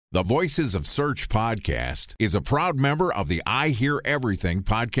The Voices of Search podcast is a proud member of the I Hear Everything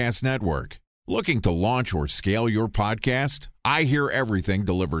podcast network. Looking to launch or scale your podcast? I Hear Everything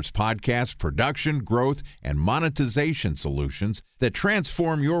delivers podcast production, growth, and monetization solutions that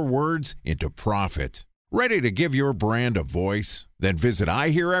transform your words into profit. Ready to give your brand a voice? Then visit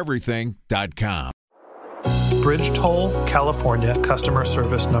iheareverything.com. Bridge toll, California, customer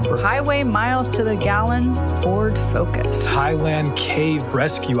service number. Highway miles to the gallon, Ford Focus. Thailand cave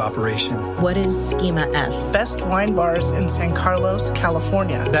rescue operation. What is Schema F? Best wine bars in San Carlos,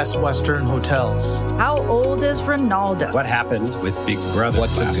 California. Best Western hotels. How old is Ronaldo? What happened with Big Brother?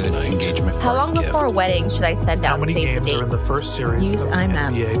 What's a good engagement? How long before a wedding should I send out How many save the games are in the dates? first series? Use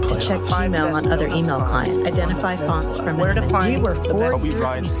IMAP to check email on other email clients. Identify fonts from Where to find We were the 4 best- years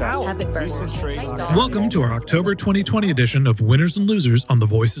out. Welcome to our October 2020 edition of Winners and Losers on the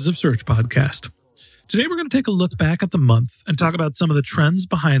Voices of Search podcast. Today we're going to take a look back at the month and talk about some of the trends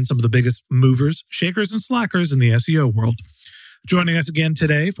behind some of the biggest movers, shakers, and slackers in the SEO world. Joining us again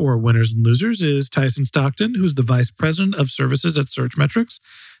today for Winners and Losers is Tyson Stockton, who's the Vice President of Services at Searchmetrics.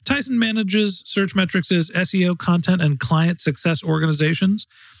 Tyson manages Searchmetrics' SEO content and client success organizations.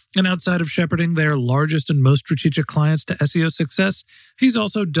 And outside of shepherding their largest and most strategic clients to SEO success, he's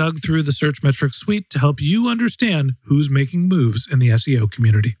also dug through the Searchmetrics suite to help you understand who's making moves in the SEO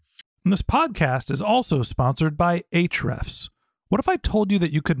community. And this podcast is also sponsored by Ahrefs. What if I told you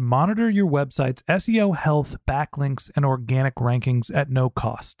that you could monitor your website's SEO health, backlinks, and organic rankings at no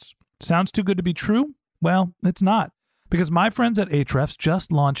costs? Sounds too good to be true? Well, it's not, because my friends at Ahrefs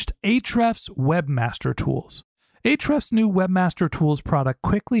just launched Ahrefs Webmaster Tools. Ahrefs' new Webmaster Tools product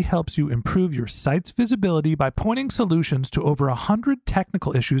quickly helps you improve your site's visibility by pointing solutions to over 100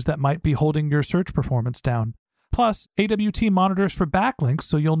 technical issues that might be holding your search performance down. Plus, AWT monitors for backlinks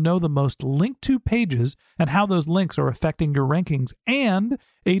so you'll know the most linked to pages and how those links are affecting your rankings. And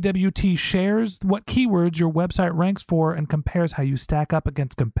AWT shares what keywords your website ranks for and compares how you stack up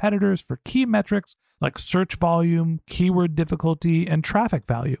against competitors for key metrics like search volume, keyword difficulty, and traffic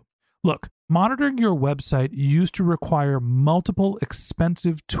value. Look, monitoring your website used to require multiple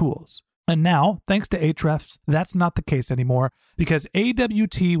expensive tools. And now, thanks to Ahrefs, that's not the case anymore because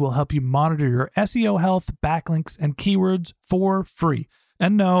AWT will help you monitor your SEO health, backlinks, and keywords for free.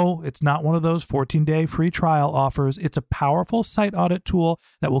 And no, it's not one of those 14-day free trial offers. It's a powerful site audit tool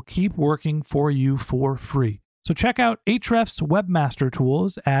that will keep working for you for free. So check out Ahrefs Webmaster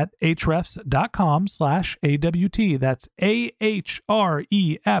Tools at ahrefs.com/AWT. That's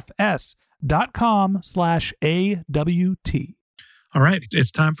ahrefs.com/AWT. All right,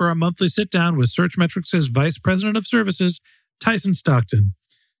 it's time for our monthly sit-down with Searchmetrics' Vice President of Services, Tyson Stockton.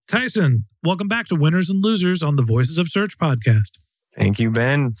 Tyson, welcome back to Winners and Losers on the Voices of Search podcast. Thank you,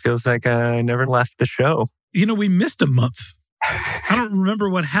 Ben. Feels like I never left the show. You know, we missed a month. I don't remember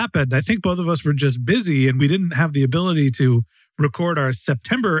what happened. I think both of us were just busy and we didn't have the ability to record our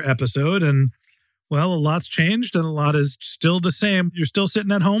September episode. And, well, a lot's changed and a lot is still the same. You're still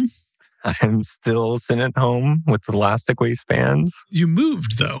sitting at home? I'm still sitting at home with elastic waistbands. You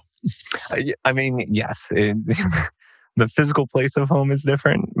moved, though. I mean, yes. The physical place of home is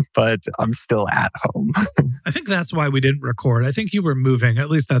different, but I'm still at home. I think that's why we didn't record. I think you were moving. At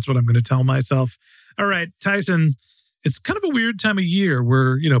least that's what I'm going to tell myself. All right, Tyson, it's kind of a weird time of year.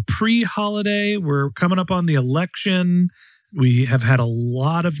 We're, pre-holiday. We're coming up on the election. We have had a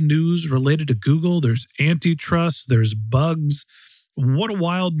lot of news related to Google. There's antitrust. There's bugs. What a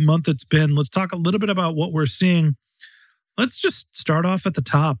wild month it's been. Let's talk a little bit about what we're seeing. Let's just start off at the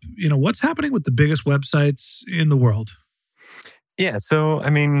top. What's happening with the biggest websites in the world? Yeah, so,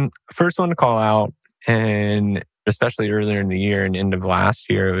 first one to call out, and especially earlier in the year and end of last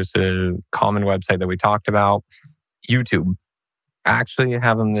year, it was a common website that we talked about, YouTube. Actually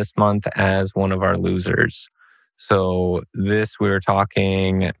have them this month as one of our losers. So this, we were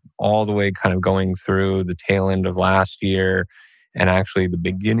talking all the way kind of going through the tail end of last year. And actually the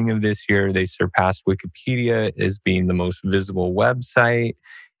beginning of this year, they surpassed Wikipedia as being the most visible website.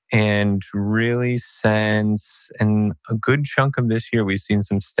 And really since, and a good chunk of this year, we've seen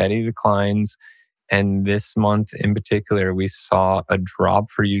some steady declines. And this month in particular, we saw a drop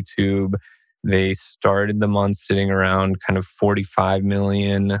for YouTube. They started the month sitting around kind of 45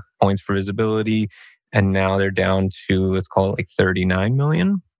 million points for visibility. And now they're down to, let's call it like 39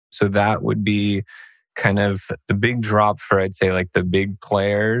 million. So that would be kind of the big drop for, I'd say, like the big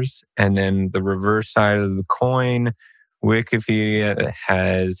players. And then the reverse side of the coin, Wikipedia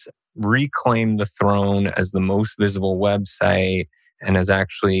has reclaimed the throne as the most visible website and has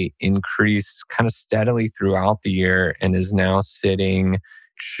actually increased kind of steadily throughout the year and is now sitting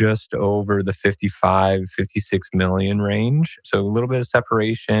just over the 55, 56 million range. So a little bit of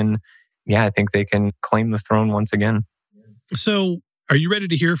separation. Yeah, I think they can claim the throne once again. So are you ready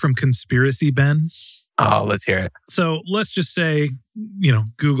to hear from Conspiracy Ben? Oh, let's hear it. So let's just say,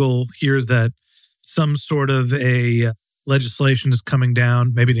 Google hears that some sort of a legislation is coming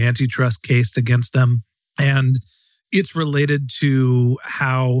down, maybe an antitrust case against them, and it's related to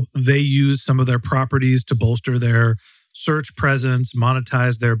how they use some of their properties to bolster their search presence,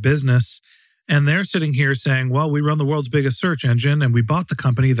 monetize their business. And they're sitting here saying, well, we run the world's biggest search engine and we bought the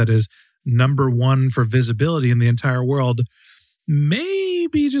company that is number one for visibility in the entire world.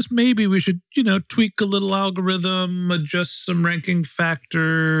 Maybe, just maybe, we should, tweak a little algorithm, adjust some ranking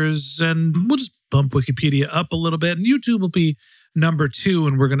factors, and we'll just bump Wikipedia up a little bit. And YouTube will be number two,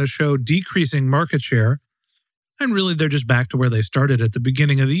 and we're going to show decreasing market share. And really, they're just back to where they started at the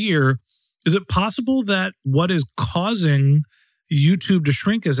beginning of the year. Is it possible that what is causing YouTube to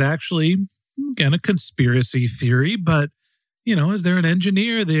shrink is actually, again, a conspiracy theory, but is there an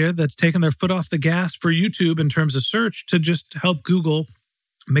engineer there that's taking their foot off the gas for YouTube in terms of search to just help Google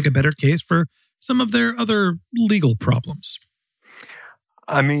make a better case for some of their other legal problems?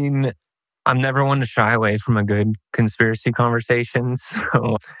 I mean, I'm never one to shy away from a good conspiracy conversation.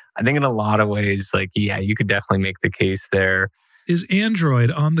 So I think in a lot of ways, you could definitely make the case there. Is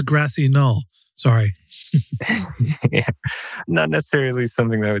Android on the grassy knoll? Sorry. Yeah, not necessarily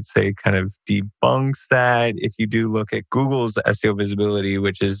something that I would say kind of debunks that. If you do look at Google's SEO visibility,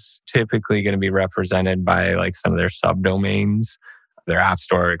 which is typically going to be represented by some of their subdomains, their app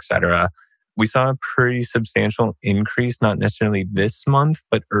store, etc., we saw a pretty substantial increase, not necessarily this month,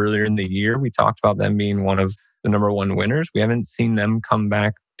 but earlier in the year. We talked about them being one of the number one winners. We haven't seen them come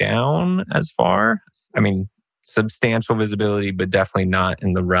back down as far. I mean, substantial visibility, but definitely not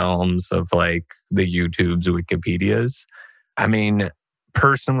in the realms of the YouTubes, Wikipedias. I mean,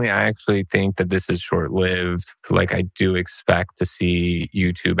 personally, I actually think that this is short-lived. I do expect to see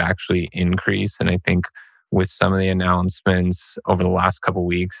YouTube actually increase. And I think with some of the announcements over the last couple of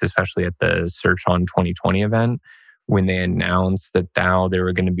weeks, especially at the Search on 2020 event, when they announced that now they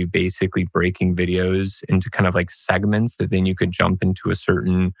were going to be basically breaking videos into kind of segments that then you could jump into a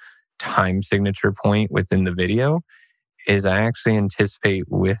certain time signature point within the video, is I actually anticipate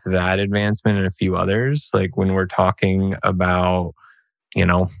with that advancement and a few others, when we're talking about,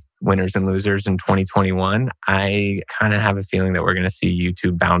 winners and losers in 2021, I kind of have a feeling that we're going to see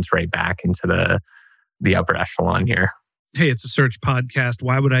YouTube bounce right back into the upper echelon here. Hey, it's a search podcast.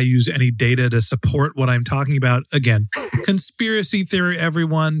 Why would I use any data to support what I'm talking about? Again, conspiracy theory,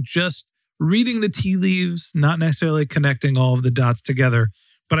 everyone, just reading the tea leaves, not necessarily connecting all of the dots together.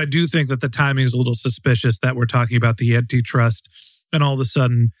 But I do think that the timing is a little suspicious that we're talking about the antitrust and all of a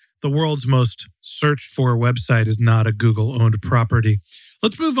sudden the world's most searched for website is not a Google-owned property.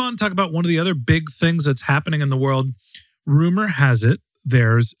 Let's move on and talk about one of the other big things that's happening in the world. Rumor has it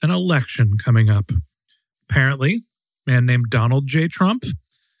there's an election coming up. Apparently, a man named Donald J. Trump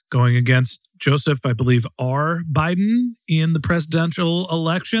going against Joseph, I believe, R. Biden in the presidential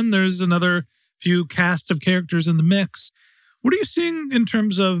election. There's another few cast of characters in the mix. What are you seeing in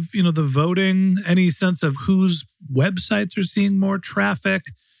terms of, the voting? Any sense of whose websites are seeing more traffic?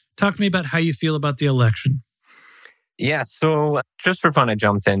 Talk to me about how you feel about the election. Yeah, so just for fun, I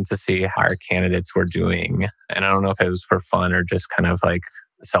jumped in to see how our candidates were doing. And I don't know if it was for fun or just kind of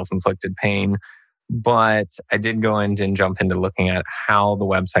self-inflicted pain. But I did go in and jump into looking at how the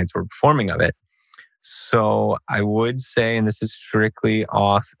websites were performing of it. So I would say, and this is strictly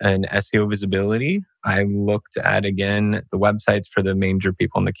off an SEO visibility, I looked at, again, the websites for the major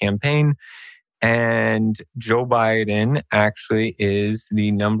people in the campaign. And Joe Biden actually is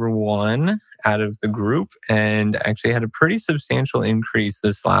the number one out of the group and actually had a pretty substantial increase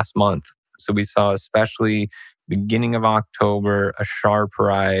this last month. So we saw, especially beginning of October, a sharp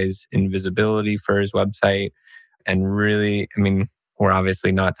rise in visibility for his website. And really, we're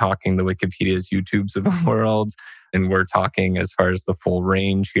obviously not talking the Wikipedias, YouTubes of the world. And we're talking as far as the full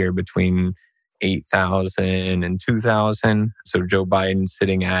range here between 8,000 and 2,000. So Joe Biden's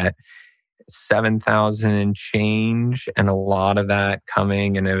sitting at 7,000 and change. And a lot of that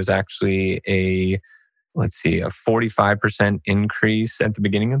coming, and it was actually a 45% increase at the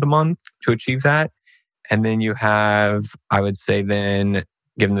beginning of the month to achieve that. And then you have, I would say then,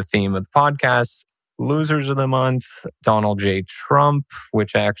 given the theme of the podcast, losers of the month, Donald J. Trump,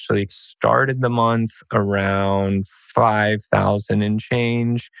 which actually started the month around 5,000 and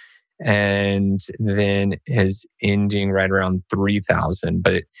change, and then is ending right around 3,000.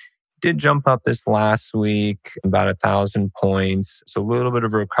 But it did jump up this last week, about 1,000 points. So a little bit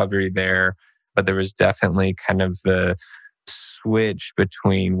of a recovery there. But there was definitely kind of the switch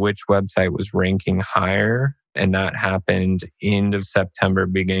between which website was ranking higher. And that happened end of September,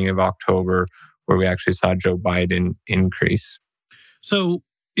 beginning of October, where we actually saw Joe Biden increase. So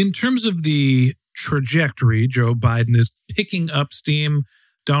in terms of the trajectory, Joe Biden is picking up steam.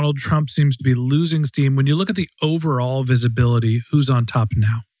 Donald Trump seems to be losing steam. When you look at the overall visibility, who's on top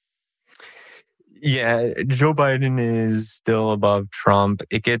now? Yeah, Joe Biden is still above Trump.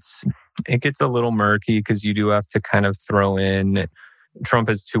 It gets a little murky because you do have to kind of throw in, Trump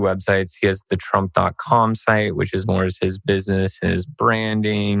has two websites. He has the Trump.com site, which is more as his business and his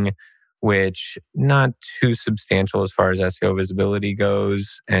branding, which not too substantial as far as SEO visibility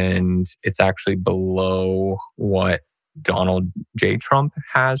goes. And it's actually below what Donald J. Trump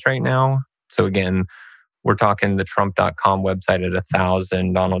has right now. So again, we're talking the Trump.com website at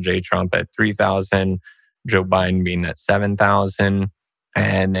 1,000, Donald J. Trump at 3,000, Joe Biden being at 7,000.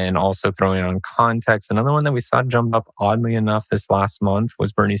 And then also throwing on context, another one that we saw jump up oddly enough this last month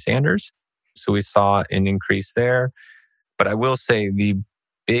was Bernie Sanders. So we saw an increase there. But I will say the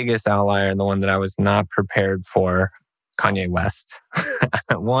biggest outlier and the one that I was not prepared for, Kanye West.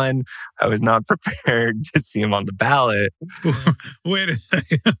 One, I was not prepared to see him on the ballot. Wait a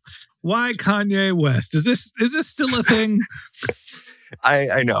second. Why Kanye West? Is this still a thing?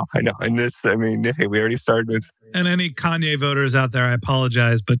 I know. And this, I mean, hey, we already started with... And any Kanye voters out there, I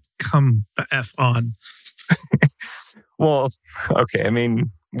apologize, but come F on. Well, okay. I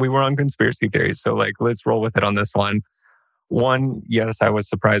mean, we were on conspiracy theories, so like, let's roll with it on this one. One, yes, I was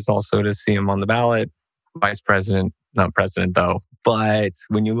surprised also to see him on the ballot. Vice president, not president though. But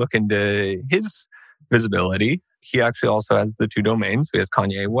when you look into his visibility, he actually also has the two domains. He has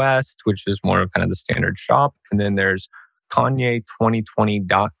Kanye West, which is more of kind of the standard shop. And then there's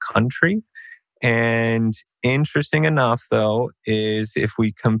Kanye2020.country. And interesting enough, though, is if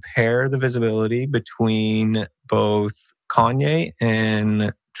we compare the visibility between both Kanye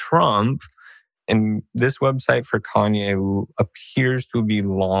and Trump, and this website for Kanye appears to be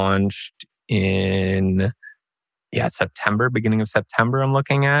launched in, September, beginning of September, I'm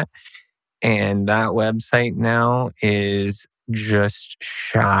looking at. And that website now is just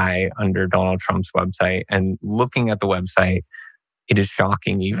shy under Donald Trump's website. And looking at the website, it is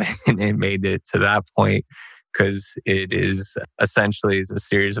shocking even it made it to that point, because it is essentially a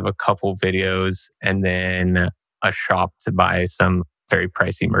series of a couple videos and then a shop to buy some very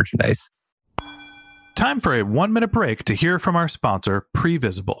pricey merchandise. Time for a 1-minute break to hear from our sponsor,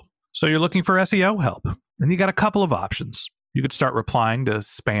 Previsible. So you're looking for SEO help, and you got a couple of options. You could start replying to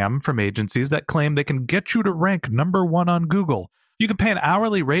spam from agencies that claim they can get you to rank #1 on Google. You can pay an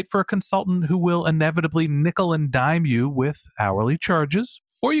hourly rate for a consultant who will inevitably nickel and dime you with hourly charges.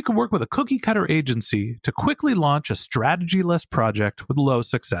 Or you can work with a cookie-cutter agency to quickly launch a strategy-less project with low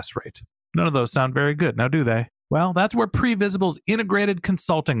success rate. None of those sound very good, now do they? Well, that's where Previsible's integrated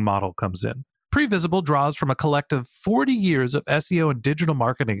consulting model comes in. Previsible draws from a collective 40 years of SEO and digital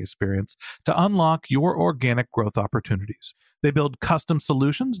marketing experience to unlock your organic growth opportunities. They build custom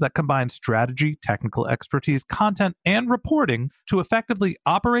solutions that combine strategy, technical expertise, content, and reporting to effectively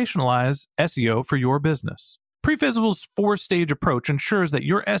operationalize SEO for your business. Previsible's 4-stage approach ensures that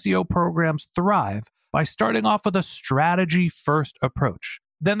your SEO programs thrive by starting off with a strategy-first approach.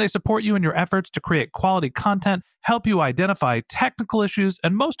 Then they support you in your efforts to create quality content, help you identify technical issues,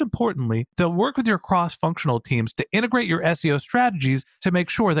 and most importantly, they'll work with your cross-functional teams to integrate your SEO strategies to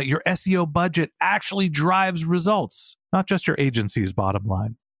make sure that your SEO budget actually drives results, not just your agency's bottom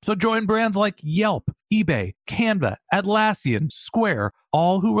line. So join brands like Yelp, eBay, Canva, Atlassian, Square,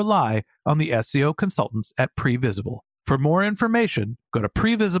 all who rely on the SEO consultants at Previsible. For more information, go to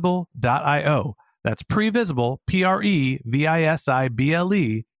previsible.io. That's Previsible,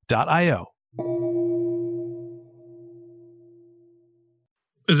 Previsible.io.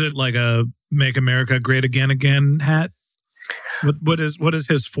 Is it like a Make America Great Again hat? What is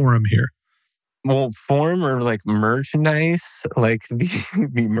his forum here? Well, forum or like merchandise, like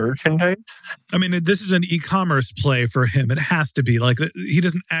the merchandise? I mean, this is an e-commerce play for him. It has to be. Like, he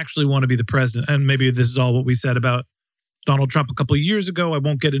doesn't actually want to be the president. And maybe this is all what we said about Donald Trump a couple of years ago. I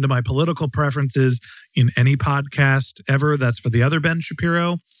won't get into my political preferences in any podcast ever. That's for the other Ben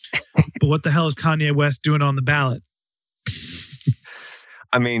Shapiro. But what the hell is Kanye West doing on the ballot?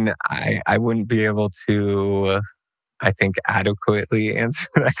 I mean, I wouldn't be able to, I think, adequately answer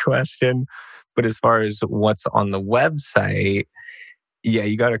that question. But as far as what's on the website, yeah,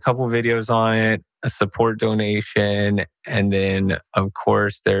 you got a couple videos on it, a support donation, and then, of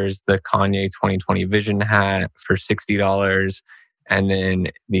course, there's the Kanye 2020 Vision hat for $60, and then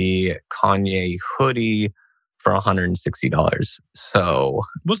the Kanye hoodie for $160. So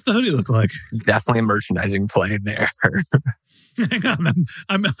what's the hoodie look like? definitely a merchandising play there. Hang on,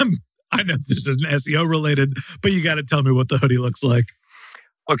 I know this isn't SEO related, but you got to tell me what the hoodie looks like.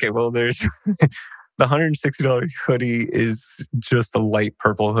 Okay, well, there's the $160 hoodie is just a light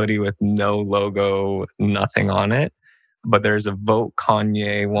purple hoodie with no logo, nothing on it. But there's a Vote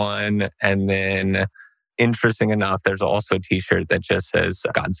Kanye one. And then, interesting enough, there's also a t-shirt that just says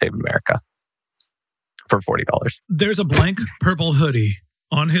God Save America for $40. There's a blank purple hoodie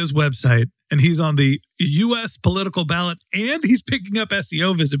on his website, and he's on the U.S. political ballot, and he's picking up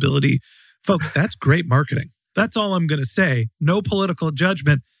SEO visibility. Folks, that's great marketing. That's all I'm going to say. No political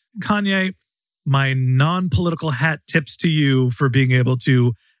judgment. Kanye, my non-political hat tips to you for being able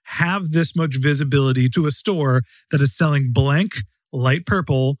to have this much visibility to a store that is selling blank, light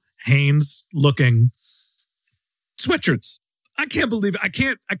purple, Hanes-looking sweatshirts. I can't believe it.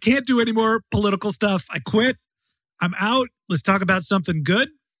 I can't do any more political stuff. I quit. I'm out. Let's talk about something good.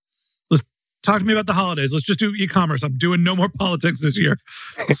 Let's talk to me about the holidays. Let's just do e-commerce. I'm doing no more politics this year.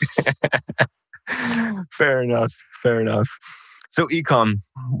 Fair enough. So e-com,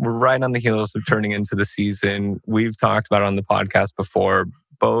 we're right on the heels of turning into the season. We've talked about it on the podcast before.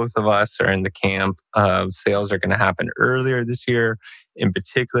 Both of us are in the camp of sales are going to happen earlier this year. In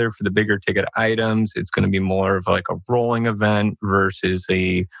particular, for the bigger ticket items, it's going to be more of like a rolling event versus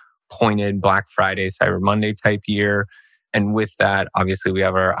a pointed Black Friday, Cyber Monday type year. And with that, obviously, we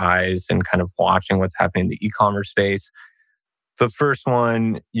have our eyes and kind of watching what's happening in the e-commerce space. The first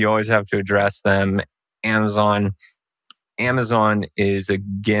one, you always have to address them. Amazon. Amazon is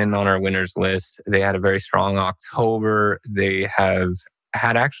again on our winners list. They had a very strong October. They have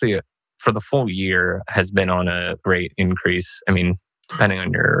had actually, for the full year, has been on a great increase. I mean, depending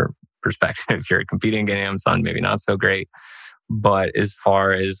on your perspective, if you're competing against Amazon, maybe not so great. But as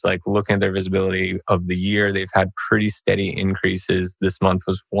far as like looking at their visibility of the year, they've had pretty steady increases. This month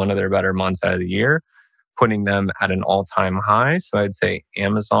was one of their better months out of the year, putting them at an all-time high. So I'd say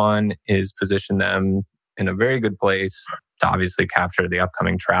Amazon is positioned them in a very good place to obviously capture the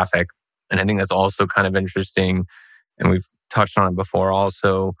upcoming traffic. And I think that's also kind of interesting. And we've touched on it before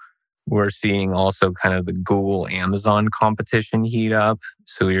also. We're seeing also kind of the Google Amazon competition heat up.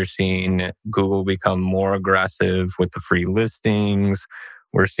 So you're seeing Google become more aggressive with the free listings.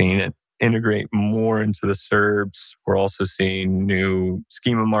 We're seeing it integrate more into the SERPs. We're also seeing new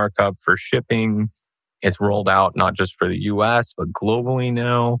schema markup for shipping. It's rolled out not just for the US, but globally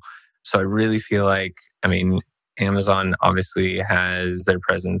now. So I really feel like, I mean, Amazon obviously has their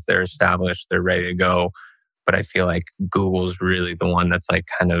presence, they're established, they're ready to go. But I feel like Google's really the one that's like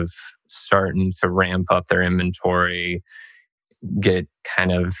kind of starting to ramp up their inventory, get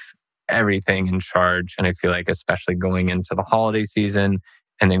kind of everything in charge. And I feel like especially going into the holiday season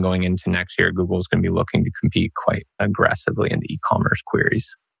and then going into next year, Google's going to be looking to compete quite aggressively in the e-commerce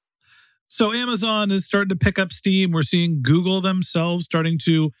queries. So Amazon is starting to pick up steam. We're seeing Google themselves starting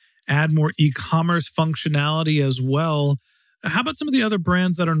to add more e-commerce functionality as well. How about some of the other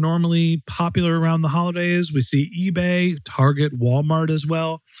brands that are normally popular around the holidays? We see eBay, Target, Walmart as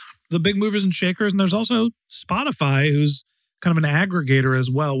well. The big movers and shakers. And there's also Spotify, who's kind of an aggregator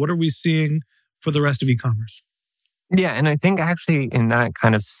as well. What are we seeing for the rest of e-commerce? Yeah, and I think actually in that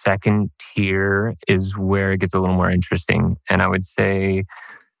kind of second tier is where it gets a little more interesting. And I would say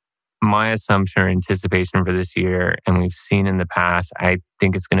my assumption or anticipation for this year, and we've seen in the past, I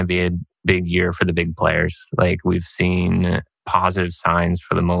think it's going to be a big year for the big players. Like we've seen positive signs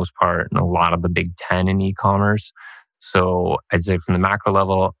for the most part in a lot of the big 10 in e-commerce. So I'd say from the macro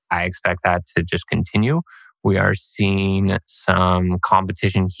level, I expect that to just continue. We are seeing some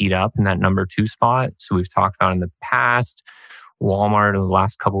competition heat up in that number 2 spot. So we've talked about in the past, Walmart in the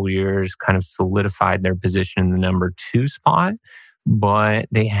last couple of years kind of solidified their position in the number 2 spot, but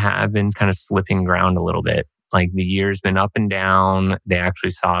they have been kind of slipping ground a little bit. Like the year's been up and down. They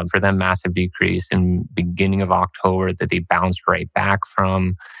actually saw for them massive decrease in beginning of October that they bounced right back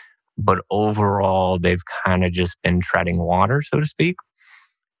from. But overall, they've kind of just been treading water, so to speak.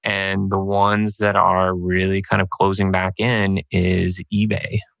 And the ones that are really kind of closing back in is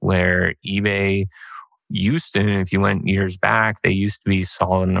eBay, where eBay used to, if you went years back, they used to be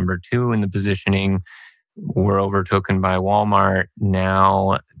solid number 2 in the positioning. Were overtaken by Walmart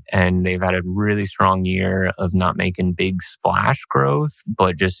now, and they've had a really strong year of not making big splash growth,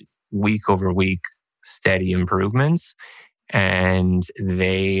 but just week over week steady improvements. And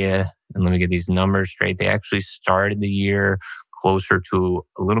and let me get these numbers straight, they actually started the year closer to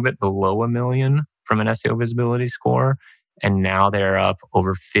a little bit below 1 million from an SEO visibility score. And now they're up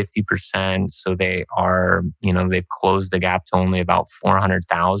over 50%. So they are, they've closed the gap to only about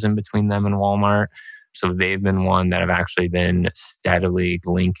 400,000 between them and Walmart. So they've been one that have actually been steadily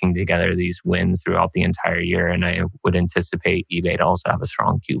linking together these wins throughout the entire year. And I would anticipate eBay to also have a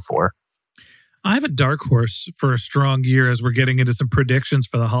strong Q4. I have a dark horse for a strong year as we're getting into some predictions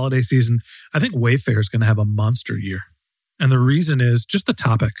for the holiday season. I think Wayfair is going to have a monster year. And the reason is just the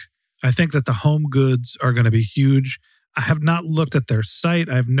topic. I think that the home goods are going to be huge. I have not looked at their site.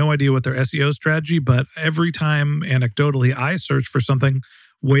 I have no idea what their SEO strategy, but every time anecdotally I search for something,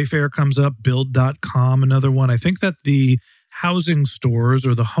 Wayfair comes up, build.com, another one. I think that the housing stores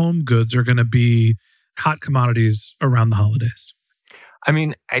or the home goods are going to be hot commodities around the holidays. I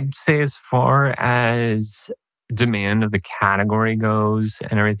mean, I'd say as far as demand of the category goes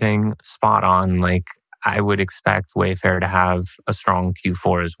and everything, spot on. Like, I would expect Wayfair to have a strong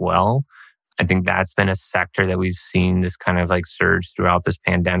Q4 as well. I think that's been a sector that we've seen this kind of like surge throughout this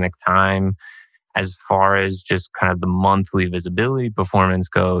pandemic time. As far as just kind of the monthly visibility performance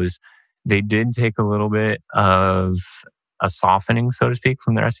goes, they did take a little bit of a softening, so to speak,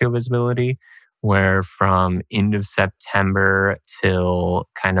 from their SEO visibility, where from end of September till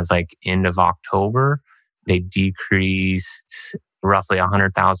kind of like end of October, they decreased roughly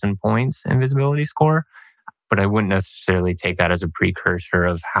 100,000 points in visibility score. But I wouldn't necessarily take that as a precursor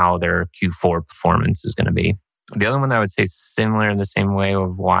of how their Q4 performance is going to be. The other one that I would say similar in the same way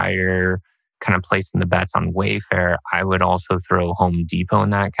of why you're kind of placing the bets on Wayfair, I would also throw Home Depot in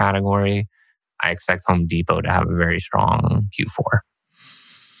that category. I expect Home Depot to have a very strong Q4.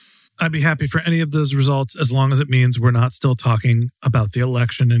 I'd be happy for any of those results as long as it means we're not still talking about the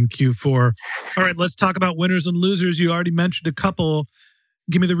election in Q4. All right, let's talk about winners and losers. You already mentioned a couple.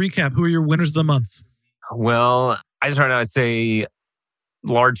 Give me the recap. Who are your winners of the month? Well, I just right now I'd say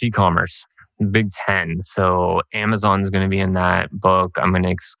large e-commerce, Big 10. So Amazon's going to be in that book. I'm going to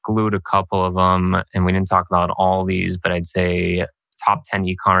exclude a couple of them. And we didn't talk about all these, but I'd say top 10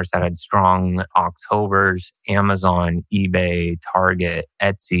 e-commerce that had strong Octobers: Amazon, eBay, Target,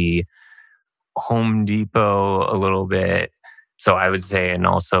 Etsy, Home Depot a little bit. So I would say, and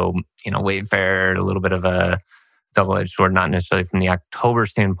also, Wayfair, a little bit of a double-edged sword, not necessarily from the October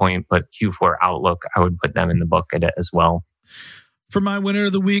standpoint, but Q4 outlook, I would put them in the bucket as well. For my winner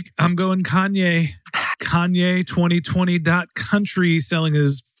of the week, I'm going Kanye. Kanye 2020.country selling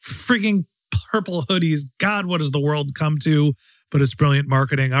his freaking purple hoodies. God, what does the world come to? But it's brilliant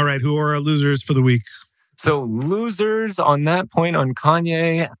marketing. All right, who are our losers for the week? So losers on that point on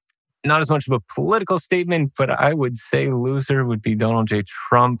Kanye, not as much of a political statement, but I would say loser would be Donald J.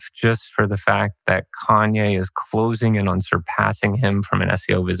 Trump, just for the fact that Kanye is closing in on surpassing him from an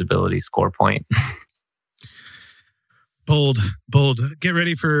SEO visibility score point. Bold. Get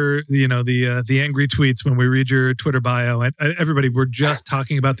ready for the angry tweets when we read your Twitter bio. And everybody, we're just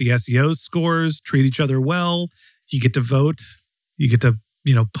talking about the SEO scores. Treat each other well. You get to vote. You get to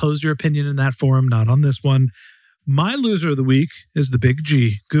pose your opinion in that forum, not on this one. My loser of the week is the big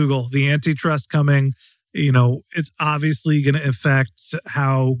G, Google. The antitrust coming. It's obviously going to affect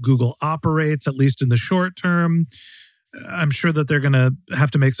how Google operates, at least in the short term. I'm sure that they're going to have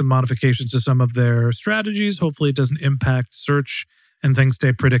to make some modifications to some of their strategies. Hopefully it doesn't impact search and things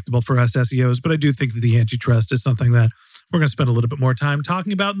stay predictable for us SEOs. But I do think that the antitrust is something that we're going to spend a little bit more time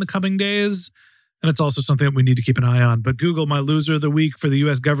talking about in the coming days. And it's also something that we need to keep an eye on. But Google, my loser of the week for the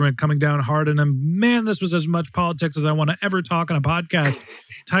U.S. government, coming down hard on them. Man, this was as much politics as I want to ever talk on a podcast.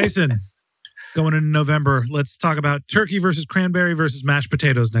 Tyson, going into November, let's talk about turkey versus cranberry versus mashed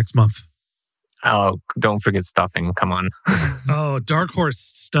potatoes next month. Oh, don't forget stuffing. Come on. Oh, dark horse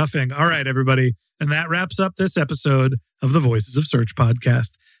stuffing. All right, everybody. And that wraps up this episode of the Voices of Search podcast.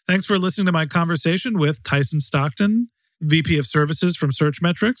 Thanks for listening to my conversation with Tyson Stockton, VP of Services from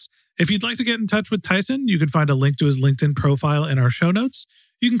Searchmetrics. If you'd like to get in touch with Tyson, you can find a link to his LinkedIn profile in our show notes.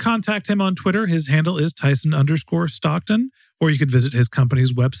 You can contact him on Twitter. His handle is Tyson_Stockton, or you could visit his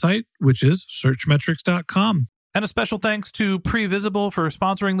company's website, which is searchmetrics.com. And a special thanks to Previsible for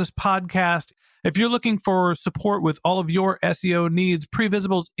sponsoring this podcast. If you're looking for support with all of your SEO needs,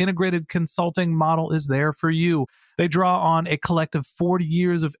 Previsible's integrated consulting model is there for you. They draw on a collective 40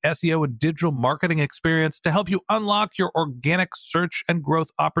 years of SEO and digital marketing experience to help you unlock your organic search and growth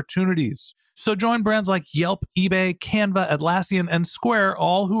opportunities. So join brands like Yelp, eBay, Canva, Atlassian, and Square,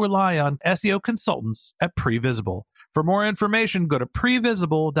 all who rely on SEO consultants at Previsible. For more information, go to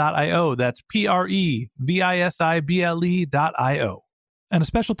previsible.io. That's previsible.io. And a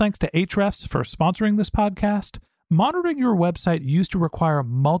special thanks to Ahrefs for sponsoring this podcast. Monitoring your website used to require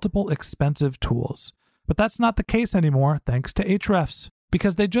multiple expensive tools, but that's not the case anymore thanks to Ahrefs,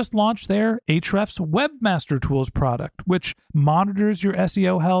 because they just launched their Ahrefs Webmaster Tools product, which monitors your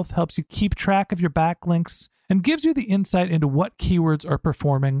SEO health, helps you keep track of your backlinks, and gives you the insight into what keywords are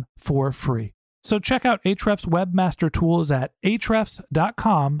performing for free. So check out Ahrefs Webmaster Tools at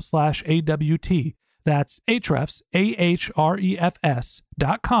ahrefs.com/AWT. That's Ahrefs,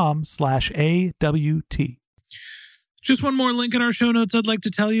 AHREFS.com/AWT. Just one more link in our show notes I'd like to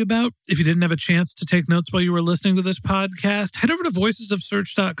tell you about. If you didn't have a chance to take notes while you were listening to this podcast, head over to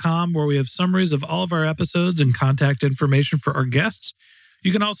voicesofsearch.com, where we have summaries of all of our episodes and contact information for our guests.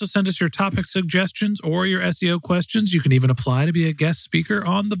 You can also send us your topic suggestions or your SEO questions. You can even apply to be a guest speaker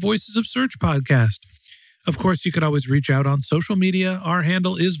on the Voices of Search podcast. Of course, you could always reach out on social media. Our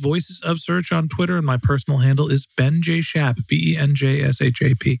handle is Voices of Search on Twitter, and my personal handle is Ben J. Shap,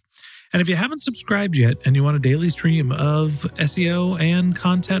 BenJShap. And if you haven't subscribed yet and you want a daily stream of SEO and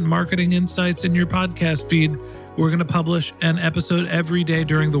content marketing insights in your podcast feed, we're going to publish an episode every day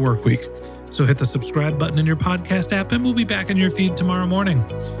during the work week. So hit the subscribe button in your podcast app and we'll be back in your feed tomorrow morning.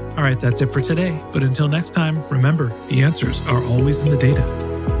 All right, that's it for today. But until next time, remember, the answers are always in the data.